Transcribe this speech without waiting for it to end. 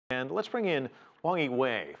And let's bring in Wang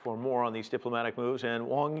Yiwei for more on these diplomatic moves and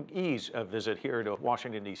Wang Yi's visit here to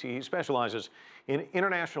Washington, D.C. He specializes in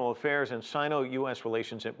international affairs and Sino-U.S.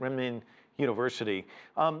 relations at Renmin University.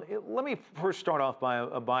 Let me first start off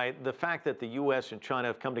by the fact that the U.S. and China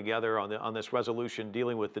have come together on this resolution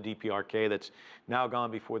dealing with the DPRK that's now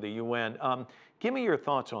gone before the UN. Give me your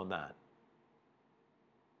thoughts on that.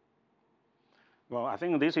 Well, I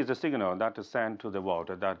think this is a signal that is sent to the world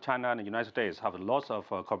that China and the United States have lots of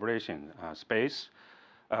cooperation space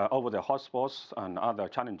over the hotspots and other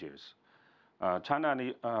challenges.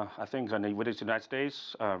 China, I think, and with the United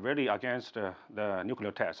States, really against the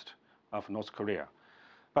nuclear test of North Korea.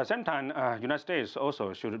 But at the same time, United States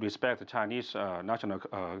also should respect the Chinese national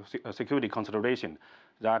security consideration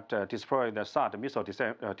that destroy the THAAD missile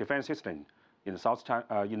defense system in South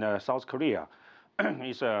Korea.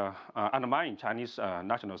 Is undermining Chinese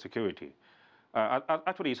national security.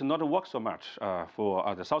 Actually, it's not work so much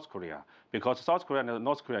for the South Korea because South Korea and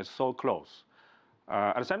North Korea is so close.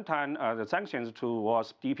 At the same time, the sanctions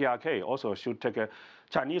towards DPRK also should take a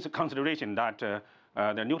Chinese consideration that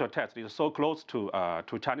the nuclear test is so close to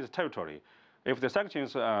Chinese territory. If the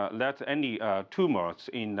sanctions let any tumors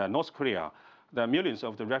in North Korea, the millions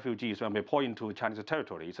of the refugees will be poured into Chinese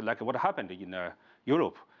territory. It's like what happened in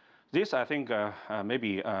Europe. This, I think,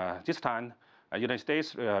 maybe this time, United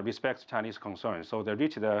States respects Chinese concerns, so they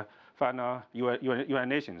reach the final UN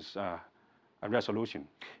Nations resolution.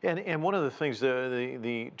 And one of the things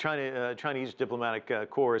the Chinese diplomatic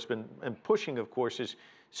corps has been pushing, of course, is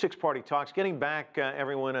six-party talks, getting back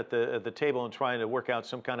everyone at the table and trying to work out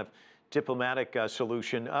some kind of diplomatic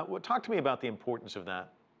solution. Talk to me about the importance of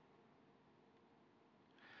that.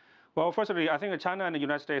 Well, firstly, I think China and the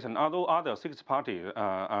United States and other six parties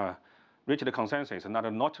reached the consensus and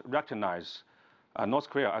not recognize North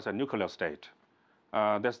Korea as a nuclear state.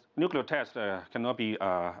 This nuclear test cannot be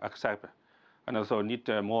accepted, and also need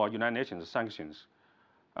more United Nations sanctions.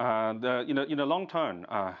 In the long term,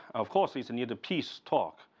 of course, it's need a peace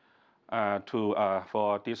talk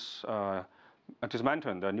for this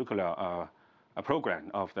dismantling the nuclear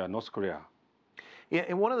program of the North Korea. Yeah,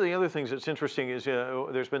 and one of the other things that's interesting is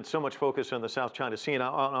there's been so much focus on the South China Sea, and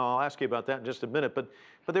I'll ask you about that in just a minute. But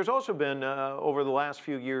there's also been, over the last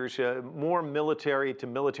few years, more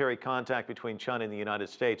military-to-military contact between China and the United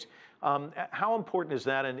States. How important is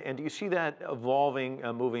that, and do you see that evolving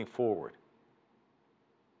moving forward?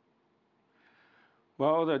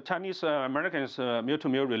 Well, the Chinese-Americans'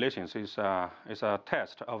 mil-to-mil relations is a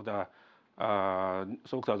test of the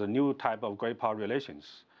so-called new type of great power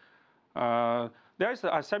relations. There is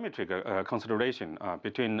an asymmetric consideration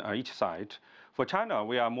between each side. For China,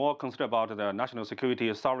 we are more concerned about the national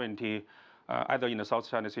security, sovereignty, either in the South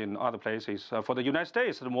China Sea and other places. For the United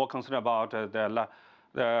States, more concerned about the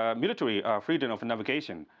military freedom of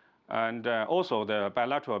navigation and also the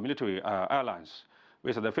bilateral military alliance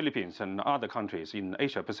with the Philippines and other countries in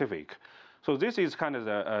Asia Pacific. So this is kind of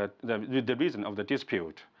the reason of the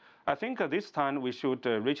dispute. I think this time we should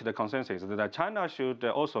reach the consensus that China should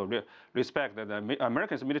also respect the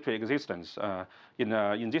Americans' military existence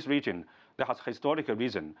in this region that has historical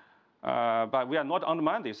reason. But we are not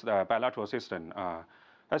undermine this bilateral system. At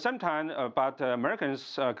the same time, but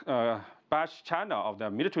Americans bash China of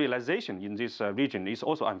the militarization in this region is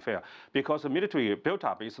also unfair because the military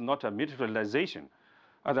built-up is not a militarization.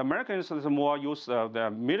 The Americans is more use of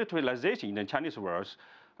the militarization in the Chinese world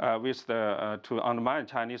to undermine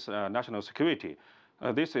Chinese national security.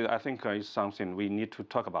 This, I think, is something we need to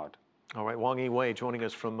talk about. All right, Wang Yiwei joining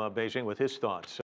us from Beijing with his thoughts.